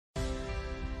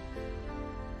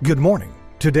Good morning.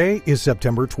 Today is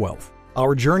September 12th.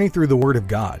 Our journey through the Word of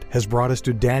God has brought us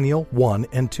to Daniel 1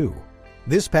 and 2.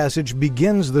 This passage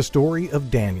begins the story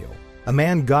of Daniel, a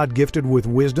man God gifted with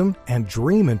wisdom and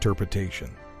dream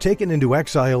interpretation, taken into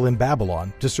exile in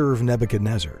Babylon to serve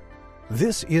Nebuchadnezzar.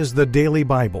 This is the Daily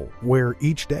Bible, where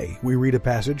each day we read a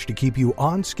passage to keep you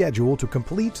on schedule to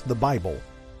complete the Bible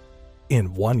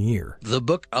in 1 year. The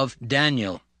book of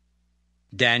Daniel.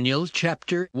 Daniel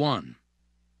chapter 1.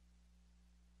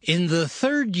 In the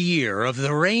 3rd year of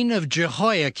the reign of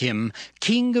Jehoiakim,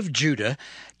 king of Judah,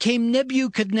 came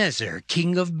Nebuchadnezzar,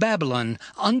 king of Babylon,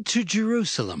 unto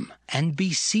Jerusalem, and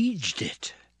besieged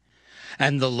it.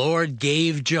 And the Lord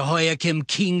gave Jehoiakim,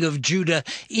 king of Judah,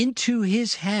 into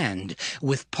his hand,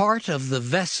 with part of the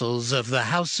vessels of the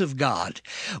house of God,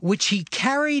 which he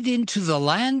carried into the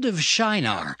land of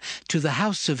Shinar, to the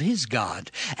house of his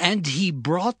God, and he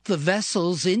brought the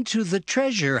vessels into the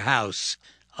treasure house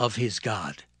of his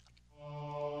God.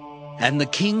 And the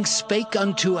king spake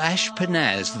unto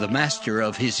Ashpenaz, the master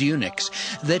of his eunuchs,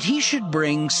 that he should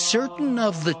bring certain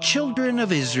of the children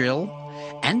of Israel,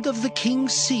 and of the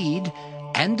king's seed,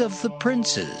 and of the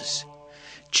princes,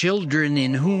 children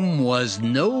in whom was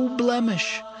no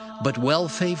blemish, but well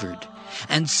favored,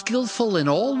 and skillful in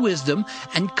all wisdom,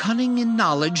 and cunning in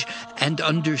knowledge, and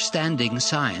understanding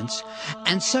science,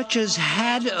 and such as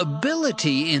had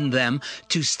ability in them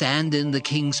to stand in the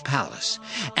king's palace,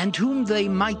 and whom they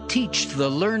might teach the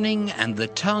learning and the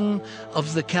tongue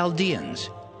of the Chaldeans.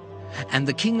 And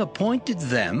the king appointed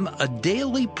them a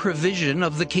daily provision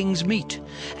of the king's meat,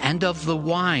 and of the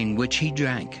wine which he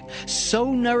drank,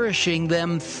 so nourishing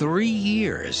them 3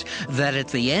 years, that at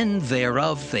the end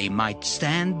thereof they might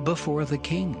stand before the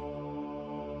king.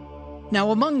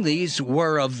 Now among these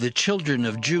were of the children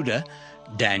of Judah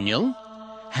Daniel,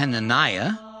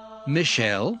 Hananiah,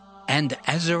 Mishael, and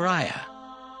Azariah,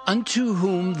 unto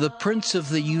whom the prince of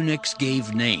the eunuchs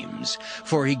gave names.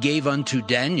 For he gave unto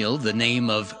Daniel the name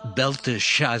of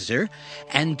Belteshazzar,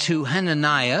 and to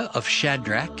Hananiah of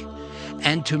Shadrach,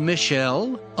 and to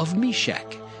Mishael of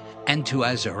Meshach, and to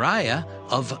Azariah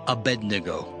of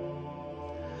Abednego.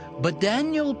 But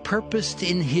Daniel purposed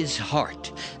in his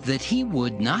heart that he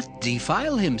would not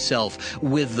defile himself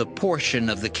with the portion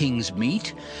of the king's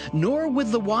meat, nor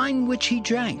with the wine which he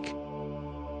drank.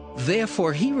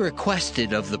 Therefore he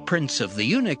requested of the prince of the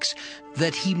eunuchs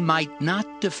that he might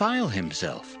not defile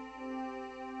himself.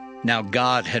 Now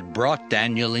God had brought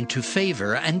Daniel into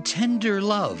favor and tender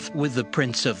love with the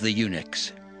prince of the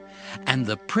eunuchs. And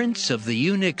the prince of the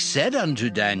eunuchs said unto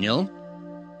Daniel,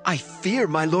 I fear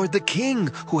my lord the king,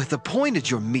 who hath appointed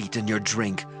your meat and your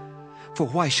drink. For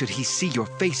why should he see your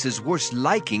faces worse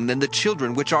liking than the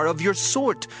children which are of your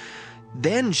sort?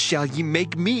 Then shall ye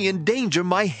make me endanger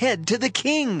my head to the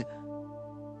king.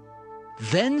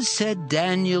 Then said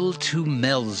Daniel to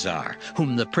Melzar,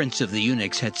 whom the prince of the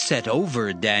eunuchs had set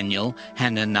over Daniel,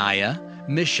 Hananiah,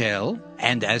 Mishael,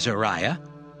 and Azariah,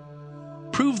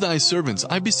 Prove thy servants,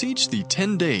 I beseech thee,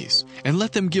 10 days, and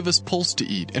let them give us pulse to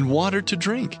eat and water to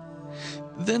drink.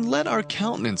 Then let our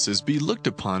countenances be looked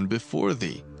upon before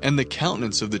thee, and the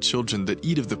countenance of the children that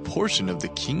eat of the portion of the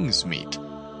king's meat.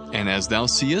 And as thou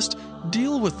seest,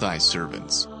 deal with thy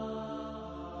servants.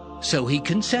 So he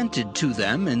consented to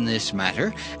them in this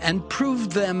matter, and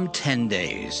proved them 10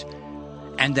 days.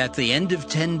 And at the end of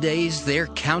 10 days their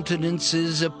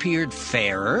countenances appeared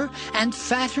fairer and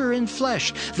fatter in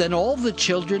flesh than all the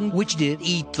children which did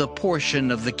eat the portion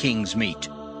of the king's meat.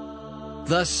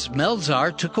 Thus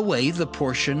Melzar took away the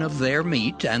portion of their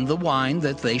meat and the wine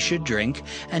that they should drink,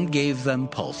 and gave them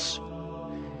pulse.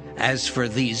 As for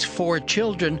these 4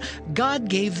 children, God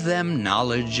gave them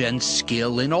knowledge and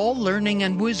skill in all learning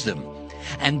and wisdom,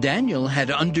 and Daniel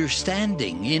had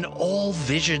understanding in all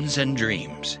visions and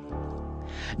dreams.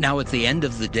 Now at the end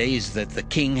of the days that the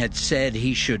king had said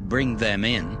he should bring them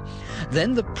in,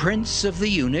 then the prince of the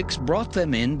eunuchs brought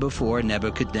them in before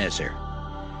Nebuchadnezzar.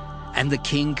 And the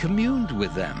king communed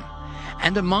with them,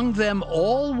 and among them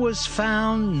all was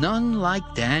found none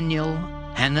like Daniel,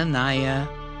 Hananiah,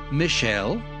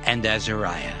 Mishael, and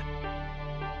Azariah.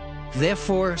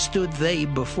 Therefore stood they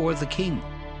before the king.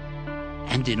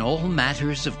 And in all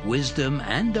matters of wisdom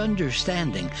and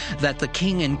understanding that the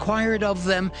king inquired of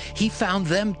them, he found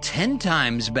them 10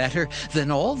 times better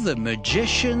than all the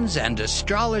magicians and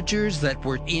astrologers that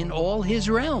were in all his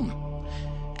realm.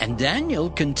 And Daniel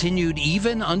continued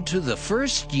even unto the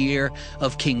 1st year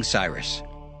of King Cyrus.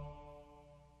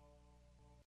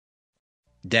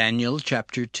 Daniel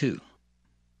chapter 2.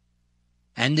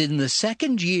 And in the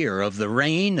 2nd year of the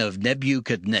reign of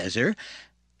Nebuchadnezzar,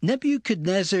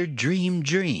 Nebuchadnezzar dreamed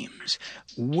dreams,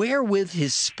 wherewith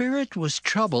his spirit was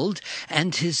troubled,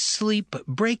 and his sleep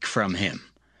brake from him.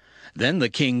 Then the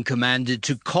king commanded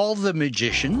to call the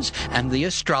magicians, and the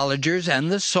astrologers,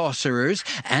 and the sorcerers,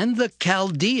 and the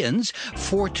Chaldeans,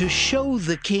 for to show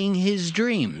the king his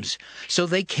dreams. So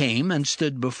they came and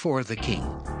stood before the king.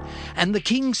 And the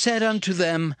king said unto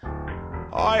them,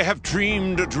 I have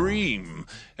dreamed a dream,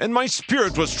 and my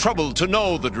spirit was troubled to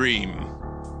know the dream.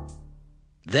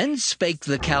 Then spake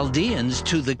the Chaldeans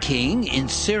to the king in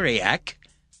Syriac,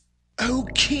 O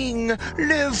king,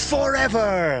 live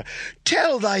forever.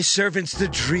 Tell thy servants the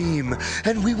dream,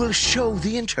 and we will show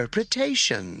the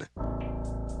interpretation.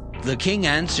 The king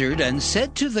answered and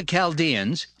said to the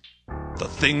Chaldeans, The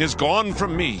thing is gone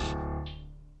from me.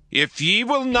 If ye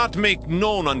will not make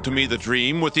known unto me the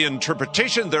dream with the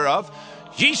interpretation thereof,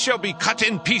 ye shall be cut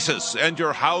in pieces, and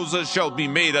your houses shall be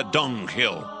made a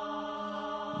dunghill.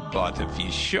 But if ye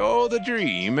show the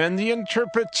dream and the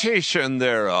interpretation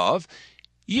thereof,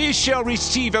 ye shall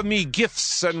receive of me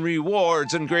gifts and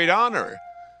rewards and great honor.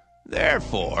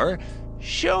 Therefore,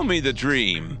 show me the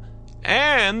dream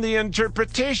and the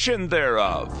interpretation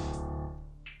thereof.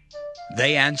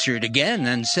 They answered again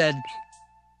and said,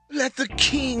 Let the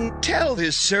king tell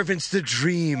his servants the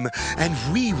dream,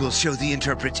 and we will show the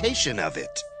interpretation of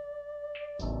it.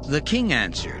 The king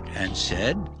answered and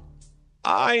said,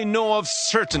 I know of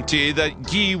certainty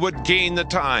that ye would gain the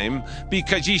time,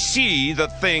 because ye see the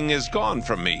thing is gone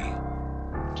from me.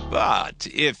 But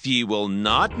if ye will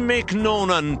not make known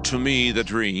unto me the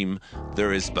dream,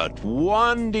 there is but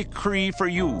one decree for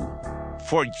you.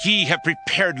 For ye have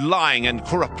prepared lying and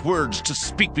corrupt words to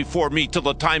speak before me till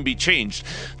the time be changed.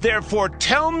 Therefore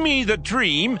tell me the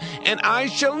dream, and I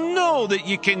shall know that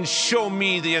ye can show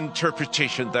me the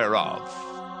interpretation thereof.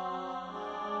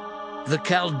 The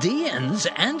Chaldeans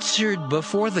answered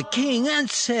before the king and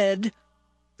said,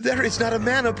 There is not a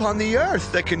man upon the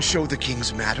earth that can show the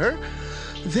king's matter.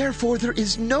 Therefore there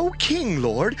is no king,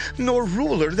 Lord, nor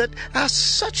ruler that asks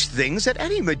such things at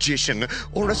any magician,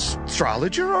 or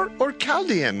astrologer, or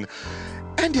Chaldean.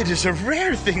 And it is a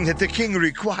rare thing that the king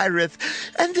requireth,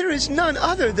 and there is none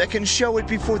other that can show it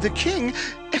before the king,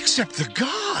 except the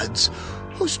gods,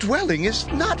 whose dwelling is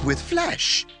not with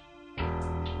flesh.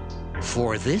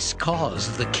 For this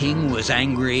cause the king was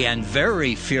angry and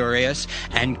very furious,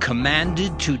 and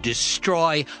commanded to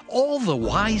destroy all the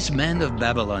wise men of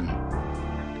Babylon.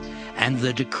 And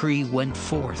the decree went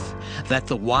forth that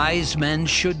the wise men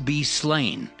should be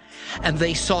slain, and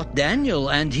they sought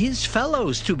Daniel and his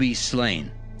fellows to be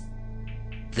slain.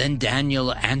 Then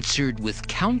Daniel answered with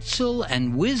counsel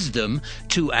and wisdom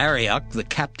to Arioch, the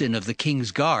captain of the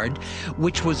king's guard,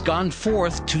 which was gone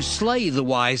forth to slay the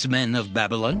wise men of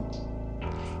Babylon.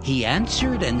 He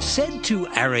answered and said to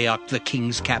Arioch, the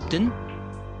king's captain,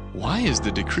 Why is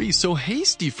the decree so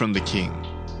hasty from the king?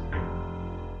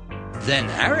 Then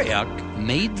Arioch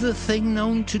made the thing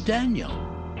known to Daniel.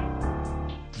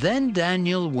 Then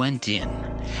Daniel went in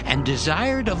and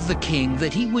desired of the king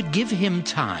that he would give him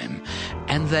time,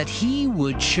 and that he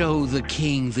would show the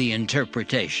king the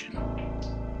interpretation.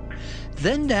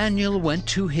 Then Daniel went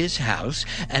to his house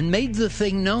and made the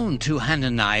thing known to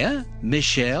Hananiah,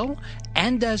 Mishael,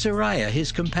 and Azariah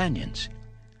his companions,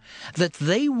 that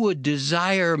they would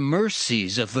desire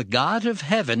mercies of the God of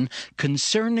heaven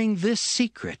concerning this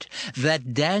secret,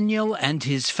 that Daniel and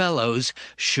his fellows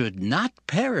should not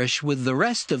perish with the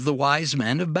rest of the wise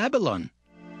men of Babylon.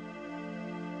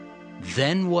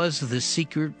 Then was the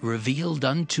secret revealed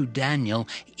unto Daniel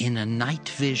in a night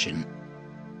vision.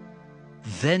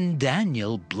 Then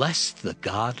Daniel blessed the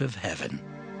God of heaven.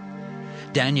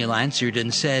 Daniel answered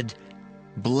and said,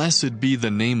 Blessed be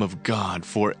the name of God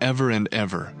forever and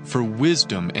ever, for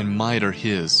wisdom and might are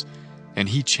his. And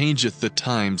he changeth the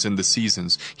times and the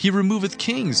seasons. He removeth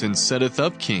kings and setteth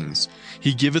up kings.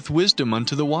 He giveth wisdom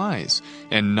unto the wise,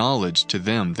 and knowledge to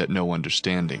them that know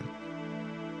understanding.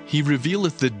 He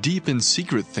revealeth the deep and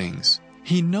secret things.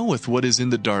 He knoweth what is in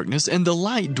the darkness, and the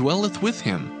light dwelleth with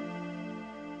him.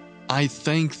 I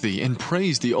thank thee and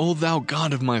praise thee, O thou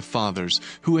God of my fathers,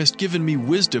 who hast given me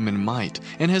wisdom and might,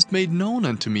 and hast made known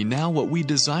unto me now what we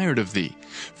desired of thee.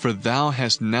 For thou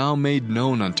hast now made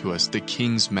known unto us the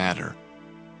king's matter.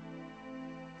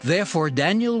 Therefore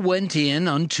Daniel went in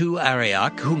unto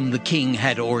Arioch, whom the king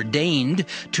had ordained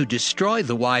to destroy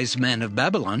the wise men of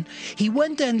Babylon. He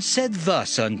went and said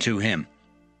thus unto him,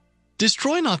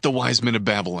 Destroy not the wise men of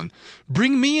Babylon.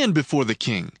 Bring me in before the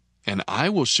king, and I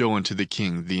will show unto the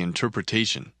king the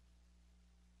interpretation.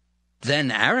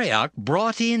 Then Arioch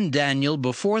brought in Daniel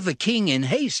before the king in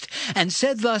haste, and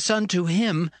said thus unto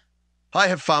him, I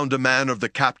have found a man of the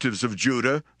captives of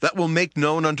Judah that will make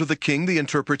known unto the king the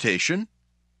interpretation.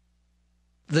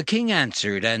 The king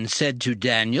answered and said to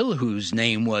Daniel, whose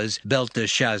name was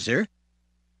Belteshazzar,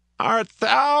 Art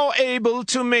thou able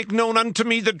to make known unto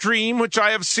me the dream which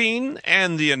I have seen,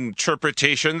 and the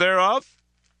interpretation thereof?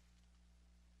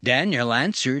 Daniel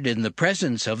answered in the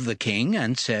presence of the king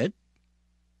and said,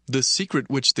 The secret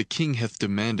which the king hath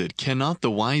demanded cannot the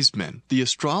wise men, the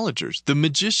astrologers, the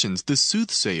magicians, the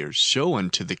soothsayers show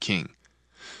unto the king.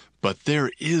 But there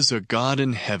is a God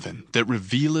in heaven that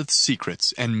revealeth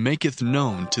secrets, and maketh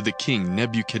known to the king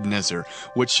Nebuchadnezzar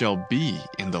what shall be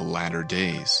in the latter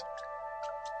days.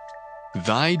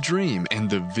 Thy dream and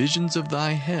the visions of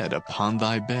thy head upon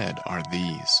thy bed are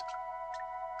these.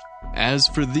 As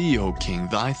for thee, O king,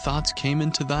 thy thoughts came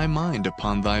into thy mind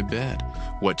upon thy bed,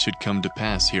 what should come to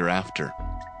pass hereafter.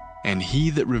 And he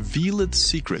that revealeth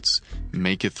secrets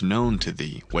maketh known to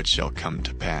thee what shall come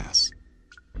to pass.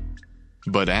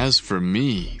 But as for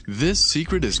me, this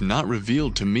secret is not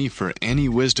revealed to me for any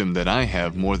wisdom that I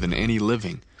have more than any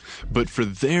living, but for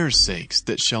their sakes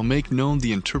that shall make known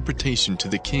the interpretation to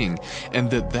the king, and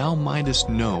that thou mightest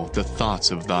know the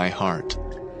thoughts of thy heart.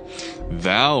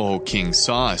 Thou, O king,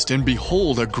 sawest, and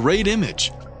behold, a great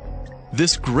image.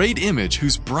 This great image,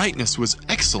 whose brightness was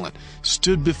excellent,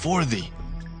 stood before thee,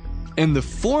 and the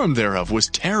form thereof was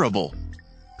terrible.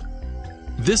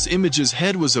 This image's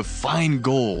head was of fine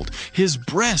gold, his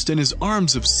breast and his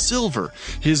arms of silver,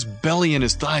 his belly and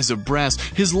his thighs of brass,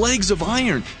 his legs of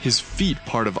iron, his feet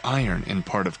part of iron and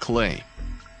part of clay.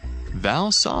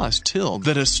 Thou sawest till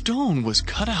that a stone was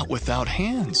cut out without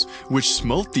hands, which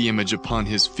smote the image upon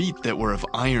his feet that were of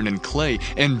iron and clay,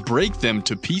 and brake them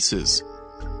to pieces.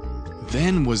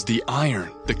 Then was the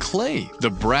iron, the clay, the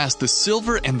brass, the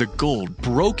silver, and the gold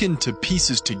broken to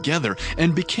pieces together,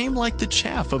 and became like the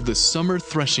chaff of the summer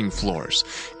threshing floors.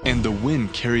 And the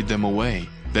wind carried them away,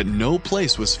 that no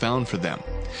place was found for them.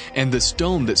 And the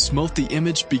stone that smote the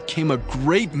image became a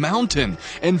great mountain,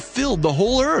 and filled the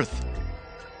whole earth.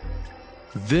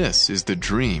 This is the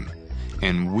dream,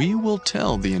 and we will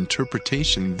tell the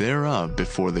interpretation thereof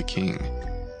before the king.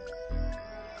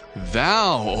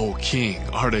 Thou, O king,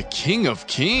 art a king of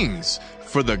kings,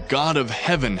 for the God of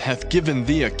heaven hath given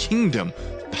thee a kingdom,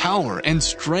 power, and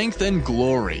strength, and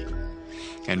glory.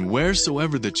 And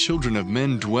wheresoever the children of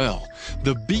men dwell,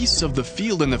 the beasts of the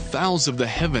field and the fowls of the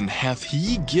heaven hath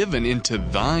he given into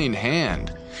thine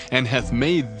hand, and hath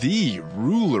made thee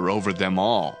ruler over them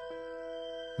all.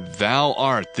 Thou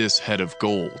art this head of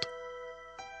gold.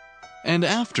 And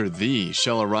after thee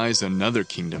shall arise another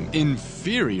kingdom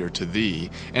inferior to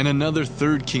thee, and another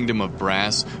third kingdom of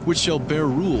brass, which shall bear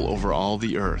rule over all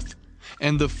the earth.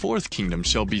 And the fourth kingdom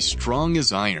shall be strong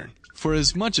as iron, for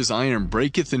as much as iron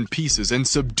breaketh in pieces, and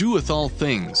subdueth all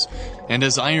things, and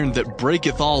as iron that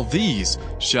breaketh all these,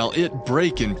 shall it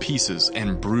break in pieces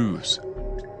and bruise.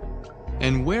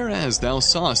 And whereas thou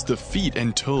sawest the feet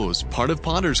and toes, part of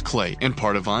potter's clay, and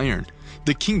part of iron,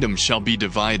 the kingdom shall be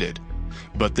divided.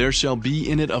 But there shall be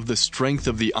in it of the strength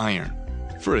of the iron,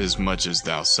 for as much as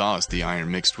thou sawest the iron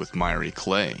mixed with miry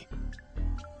clay.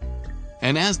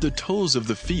 And as the toes of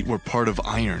the feet were part of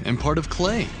iron and part of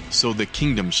clay, so the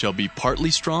kingdom shall be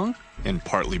partly strong and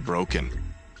partly broken.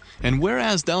 And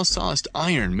whereas thou sawest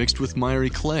iron mixed with miry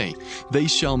clay, they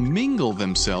shall mingle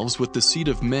themselves with the seed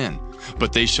of men,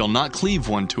 but they shall not cleave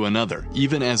one to another,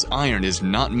 even as iron is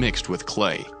not mixed with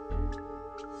clay.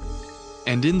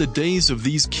 And in the days of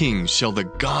these kings shall the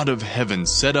God of heaven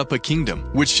set up a kingdom,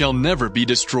 which shall never be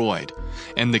destroyed.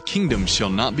 And the kingdom shall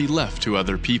not be left to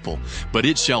other people, but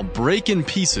it shall break in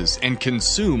pieces and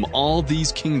consume all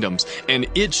these kingdoms, and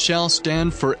it shall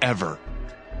stand forever.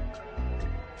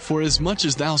 For as much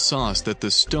as thou sawest that the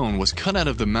stone was cut out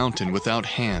of the mountain without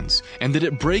hands, and that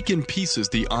it brake in pieces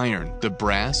the iron, the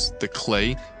brass, the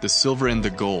clay, the silver, and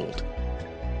the gold,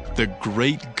 the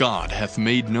great God hath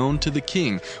made known to the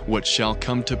king what shall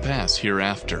come to pass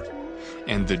hereafter.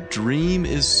 And the dream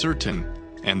is certain,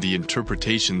 and the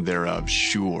interpretation thereof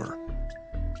sure.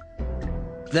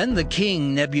 Then the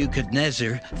king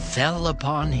Nebuchadnezzar fell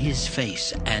upon his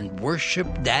face and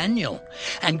worshipped Daniel,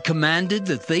 and commanded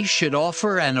that they should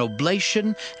offer an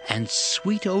oblation and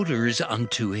sweet odors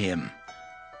unto him.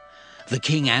 The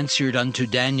king answered unto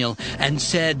Daniel and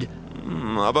said,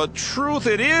 Of a truth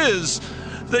it is,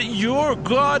 that your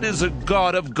God is a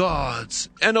God of gods,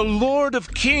 and a Lord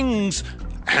of kings,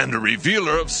 and a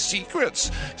revealer of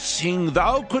secrets, seeing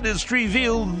thou couldst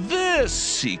reveal this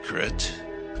secret.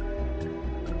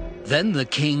 Then the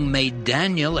king made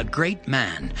Daniel a great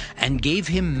man, and gave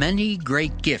him many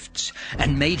great gifts,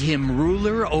 and made him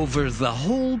ruler over the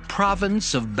whole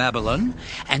province of Babylon,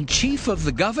 and chief of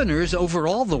the governors over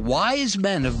all the wise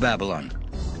men of Babylon.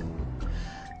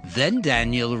 Then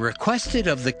Daniel requested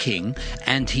of the king,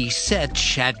 and he set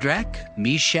Shadrach,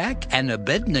 Meshach, and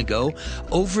Abednego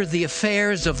over the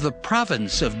affairs of the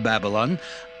province of Babylon,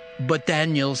 but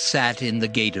Daniel sat in the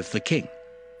gate of the king.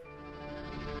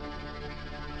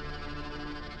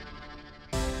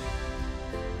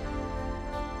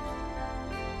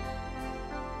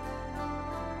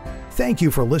 Thank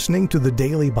you for listening to the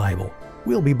Daily Bible.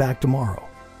 We'll be back tomorrow.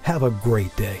 Have a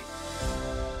great day.